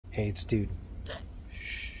Hey, it's dude.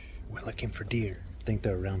 Shh. We're looking for deer. I think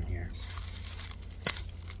they're around here.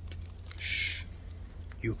 Shh.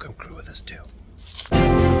 You come crew with us too.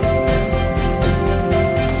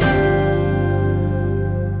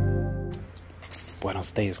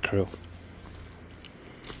 Buenos dias, crew.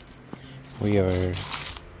 We are...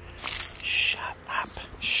 Shut up.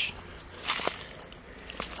 Shh.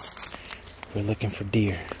 We're looking for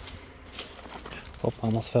deer. Oh,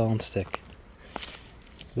 almost fell on stick.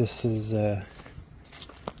 This is, oh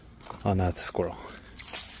no, it's a squirrel.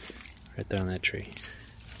 Right there on that tree.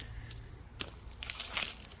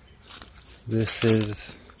 This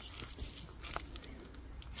is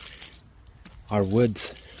our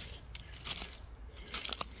woods.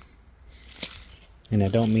 And I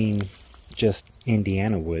don't mean just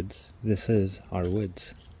Indiana woods. This is our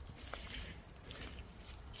woods.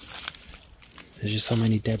 There's just so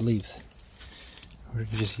many dead leaves. Or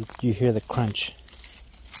you hear the crunch.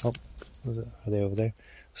 Oh, are they over there?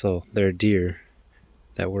 So there are deer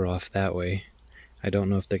that were off that way. I don't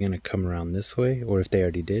know if they're gonna come around this way or if they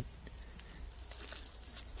already did.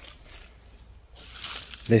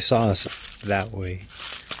 They saw us that way.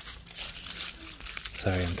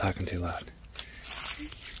 Sorry, I'm talking too loud.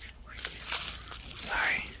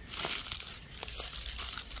 Sorry.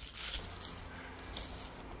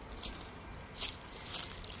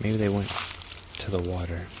 Maybe they went to the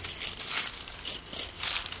water.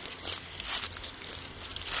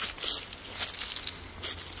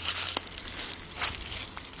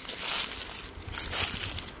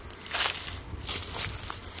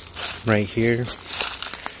 Right here,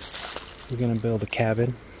 we're gonna build a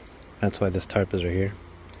cabin. That's why this tarp is right here.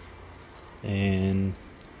 And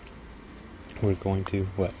we're going to,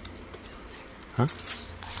 what? Huh?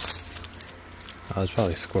 Oh, it's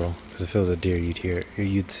probably a squirrel, because if it was a deer, you'd hear it, or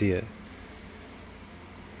you'd see it.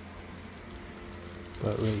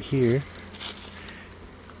 But right here,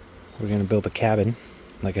 we're gonna build a cabin.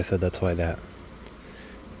 Like I said, that's why that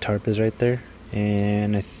tarp is right there.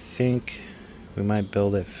 And I think we might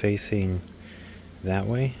build it facing that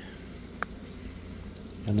way.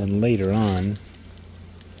 And then later on,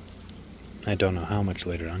 I don't know how much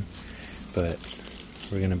later on, but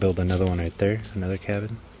we're gonna build another one right there, another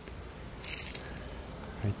cabin.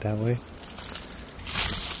 Right that way.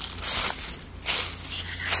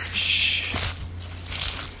 Shh.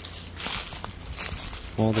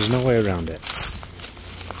 Well, there's no way around it.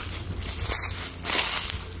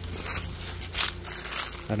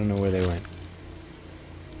 I don't know where they went.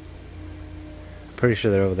 Pretty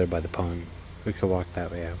sure they're over there by the pond. We could walk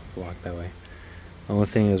that way. I would walk that way. The only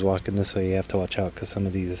thing is, walking this way, you have to watch out because some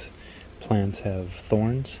of these plants have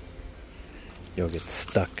thorns. You'll get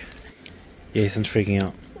stuck. Jason's freaking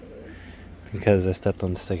out because I stepped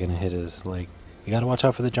on the stick and it hit his leg. You gotta watch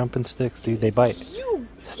out for the jumping sticks, dude. They bite.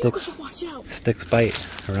 Sticks. You watch out. Sticks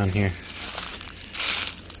bite around here.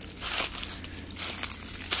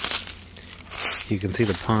 You can see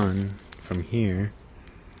the pond from here.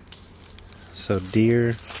 So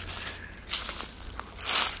deer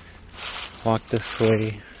walk this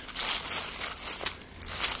way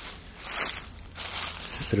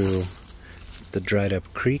through the dried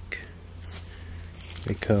up creek.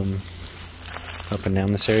 They come up and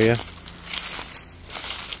down this area.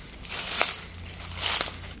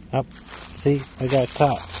 Up. See, I got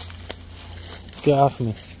caught. Get off of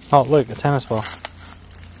me. Oh, look, a tennis ball.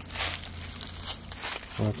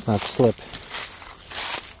 Well, let's not slip.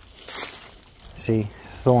 See,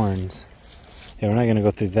 thorns. Yeah, we're not going to go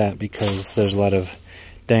through that because there's a lot of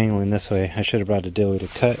dangling this way. I should have brought a dilly to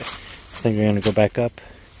cut. I think we're going to go back up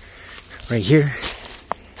right here.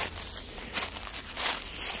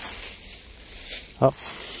 Oh,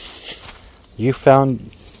 you found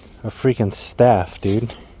a freaking staff,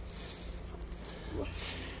 dude.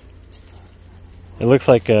 It looks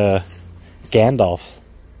like Gandalf's.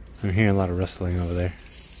 I'm hearing a lot of rustling over there.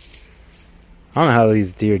 I don't know how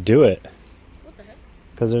these deer do it.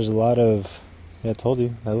 Because there's a lot of, yeah, I told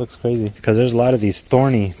you, that looks crazy. Because there's a lot of these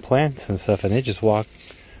thorny plants and stuff, and they just walk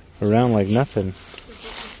around like nothing.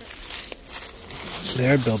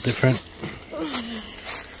 They are built different.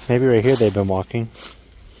 Maybe right here they've been walking.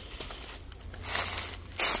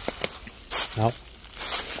 Oh.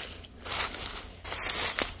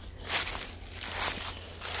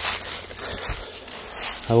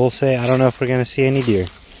 I will say, I don't know if we're going to see any deer.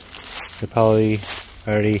 They're probably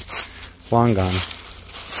already long gone.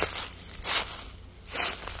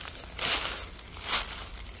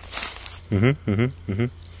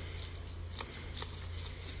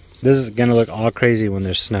 This is gonna look all crazy when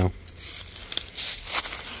there's snow.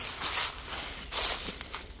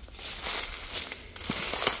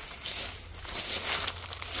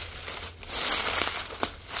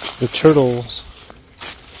 the turtles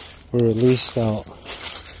were released out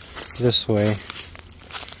this way.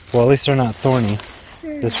 Well, at least they're not thorny.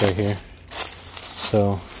 This right here.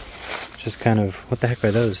 So, just kind of, what the heck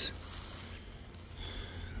are those?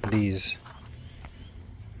 These.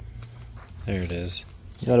 There it is.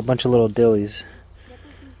 Got a bunch of little dillies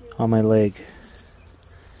on my leg.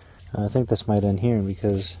 I think this might end here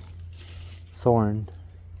because thorn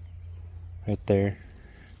right there.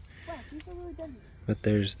 But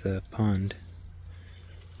there's the pond.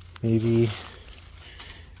 Maybe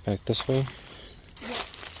back this way.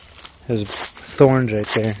 There's thorns right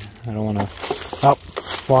there. I don't want to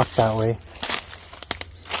walk that way.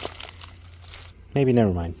 Maybe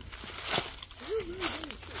never mind.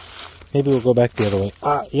 Maybe we'll go back the other way.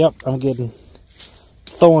 Yep, I'm getting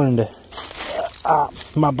thorned.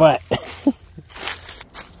 My butt.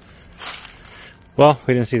 Well,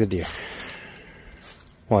 we didn't see the deer.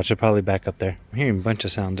 Watch, they're probably back up there. I'm hearing a bunch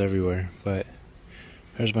of sounds everywhere, but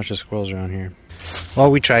there's a bunch of squirrels around here. Well,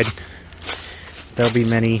 we tried. There'll be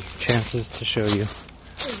many chances to show you.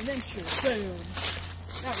 Adventure failed.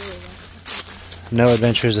 Not really. No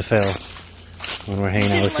adventure is a fail when we're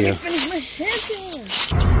hanging out with you. Let me finish my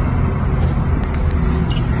sentence.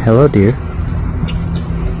 Hello, dear.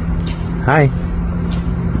 Hi.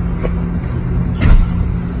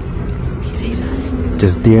 He sees us.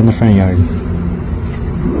 Just deer in the front yard.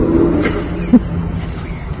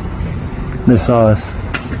 They saw us.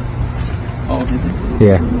 Oh, did they?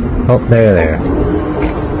 Yeah. Oh, there.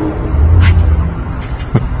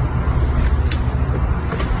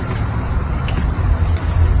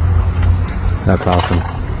 That's awesome.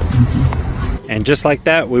 And just like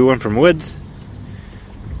that, we went from woods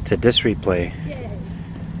to this replay. Yay.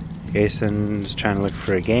 Jason's trying to look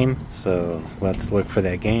for a game, so let's look for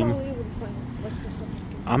that game.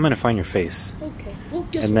 I'm gonna find your face. Okay. Well,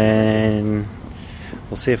 And then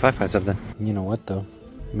we'll see if I find something. You know what though?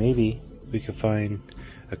 Maybe we could find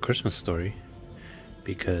a Christmas story,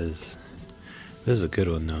 because this is a good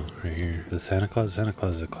one though, right here. The Santa Claus. Santa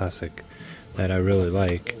Claus is a classic that I really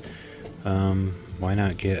like. Why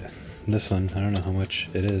not get this one? I don't know how much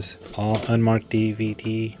it is. All unmarked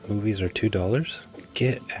DVD movies are $2.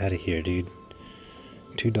 Get out of here, dude.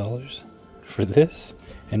 $2 for this?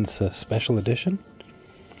 And it's a special edition?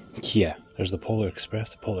 Yeah, there's the Polar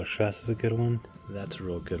Express. The Polar Express is a good one. That's a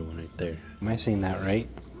real good one right there. Am I saying that right?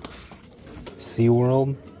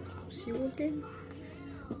 SeaWorld? SeaWorld game?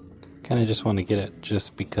 Kinda just want to get it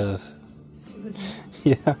just because.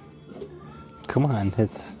 Yeah. Come on,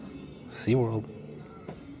 it's SeaWorld.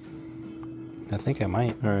 I think I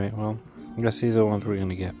might. Alright, well, I guess these are the ones we're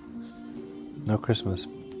gonna get. No Christmas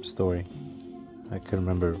story. I couldn't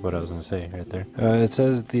remember what I was gonna say right there. It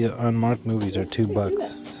says the unmarked movies are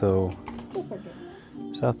 $2, so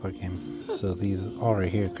South Park game. So these all right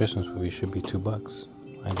here, Christmas movies should be $2,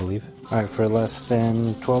 I believe. Alright, for less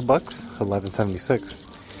than $12, $11.76.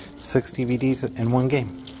 6 DVDs and 1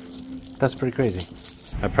 game. That's pretty crazy.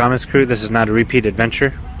 I promise, crew, this is not a repeat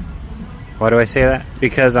adventure. Why do I say that?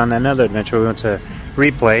 Because on another adventure we went to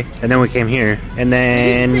Replay, and then we came here, and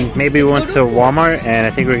then maybe we went to Walmart, and I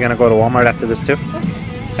think we're gonna go to Walmart after this too.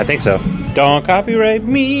 I think so. Don't copyright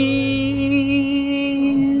me.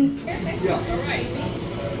 They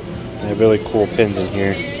have really cool pins in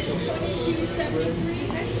here.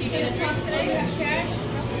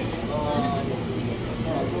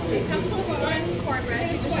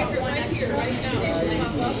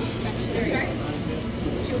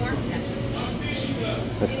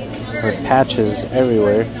 With patches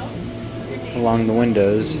everywhere along the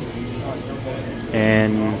windows,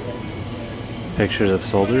 and pictures of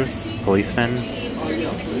soldiers, policemen,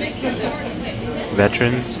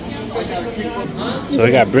 veterans. So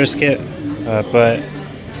we got brisket, but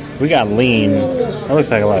we got lean. That looks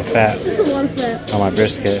like a lot of fat on my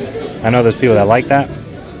brisket. I know there's people that like that.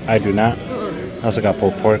 I do not. I also got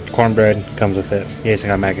pulled pork. Cornbread comes with it. Yes, I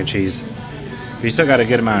got mac and cheese. But you still got a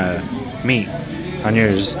good amount of meat on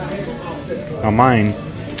yours. On mine,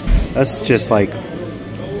 that's just like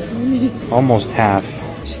almost half.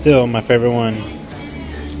 Still, my favorite one,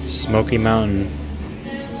 Smoky Mountain,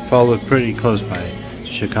 followed pretty close by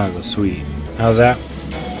Chicago Sweet. How's that?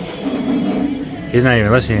 He's not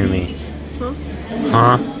even listening to me.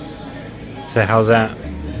 Huh? Say, how's that?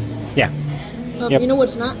 Yeah. Yep. You know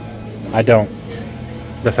what's not? I don't.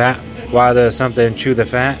 The fat? Why does something chew the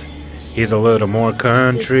fat? He's a little more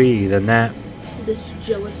country than that. This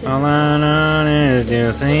gelatin. All I know is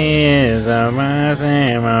to see is a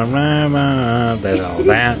rising, there's all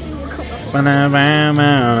that.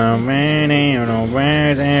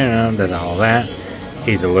 There's all that.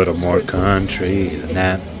 He's a little more country than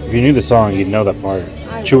that. If you knew the song, you'd know that part.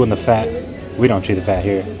 Chewing the fat. We don't chew the fat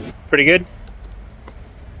here. Pretty good?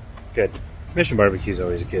 Good. Mission Barbecue is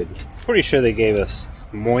always good. Pretty sure they gave us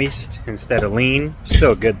moist instead of lean.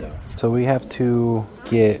 Still good though. So we have to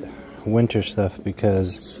get winter stuff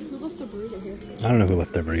because Who left the burrito here? I don't know who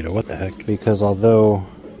left their burrito. What the heck? Because although,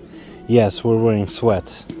 yes, we're wearing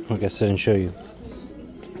sweats. I guess I didn't show you.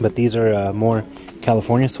 But these are more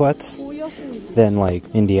California sweats than like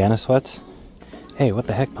Indiana sweats. Hey, what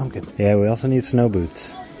the heck, pumpkin? Yeah, we also need snow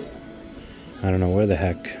boots. I don't know where the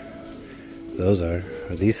heck those are.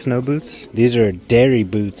 Are these snow boots? These are dairy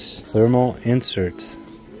boots. Thermal inserts.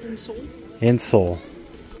 Insole? Insole.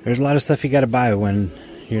 There's a lot of stuff you gotta buy when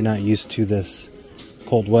you're not used to this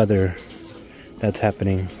cold weather that's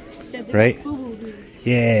happening. Right?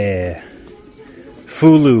 Yeah.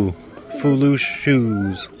 Fulu. Fulu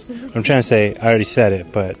shoes. I'm trying to say, I already said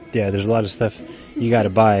it, but yeah, there's a lot of stuff you gotta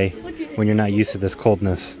buy when you're not used to this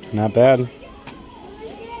coldness. Not bad.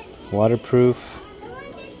 Waterproof.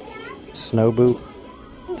 Snow boot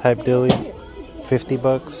type dilly. 50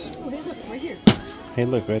 bucks. Hey,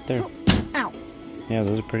 look, right there. Ow. Yeah,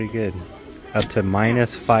 those are pretty good. Up to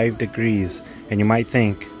 -5 degrees. And you might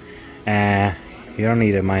think, you don't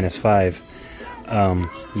need a -5.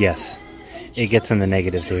 Yes. It gets in the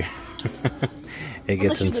negatives here. It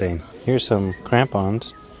gets insane. Here's some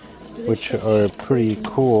crampons, which are pretty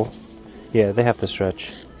cool. Yeah, they have to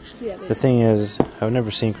stretch. Yeah, the thing is, I've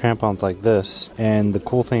never seen crampons like this. And the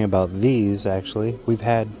cool thing about these, actually, we've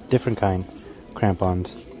had different kind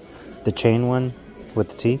crampons. The chain one with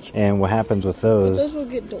the teeth. And what happens with those... But those will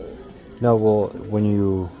get dull. No, well,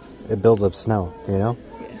 when it builds up snow, you know?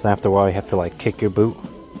 Yeah. So after a while, you have to like kick your boot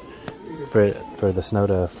for the snow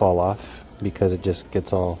to fall off because it just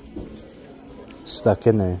gets all stuck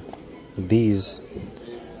in there. These,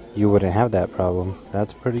 you wouldn't have that problem.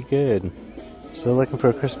 That's pretty good. Still looking for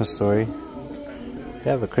a Christmas story. They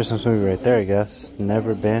have a Christmas movie right there, I guess.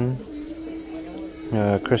 Never Been.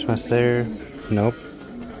 Christmas There. Nope.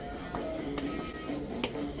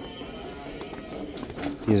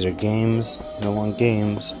 These are games. No one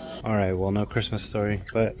games. Alright, well, no Christmas story.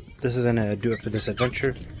 But this is gonna do it for this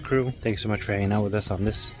adventure, crew. Thanks so much for hanging out with us on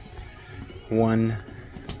this one.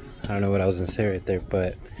 I don't know what I was gonna say right there,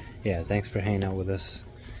 but yeah, thanks for hanging out with us.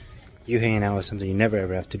 You hanging out with something you never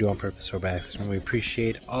ever have to do on purpose or by accident. We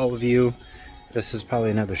appreciate all of you. This is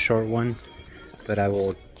probably another short one, but I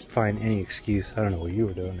will find any excuse. I don't know what you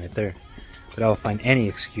were doing right there, but I will find any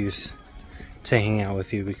excuse to hang out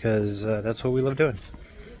with you because that's what we love doing.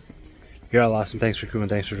 You're all awesome. Thanks for crewing.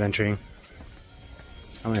 Thanks for venturing.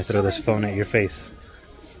 I'm gonna throw this phone at your face.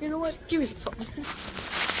 You know what? Give me the phone.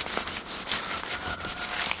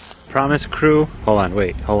 Promise, crew. Hold on.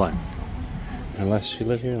 Wait. Hold on. Unless you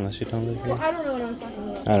live here. Unless you don't live here. Well, I don't know what I'm talking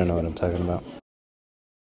about. I don't know what I'm talking about.